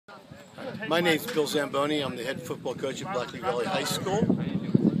My name's Bill Zamboni. I'm the head football coach at Blacklick Valley High School.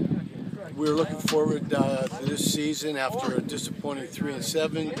 We're looking forward to this season after a disappointing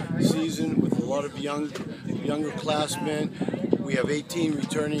 3-7 season with a lot of younger classmen. We have 18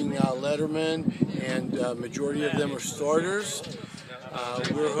 returning lettermen, and majority of them are starters.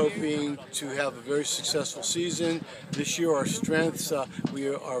 We're hoping to have a very successful season. This year our strengths,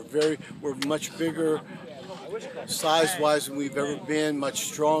 we're much bigger size-wise than we've ever been, much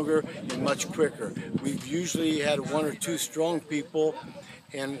stronger and much quicker. We've usually had one or two strong people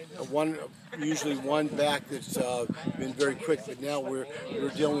and usually one back that's been very quick, but now we're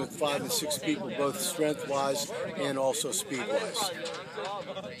dealing with 5 and 6 people, both strength-wise and also speed-wise.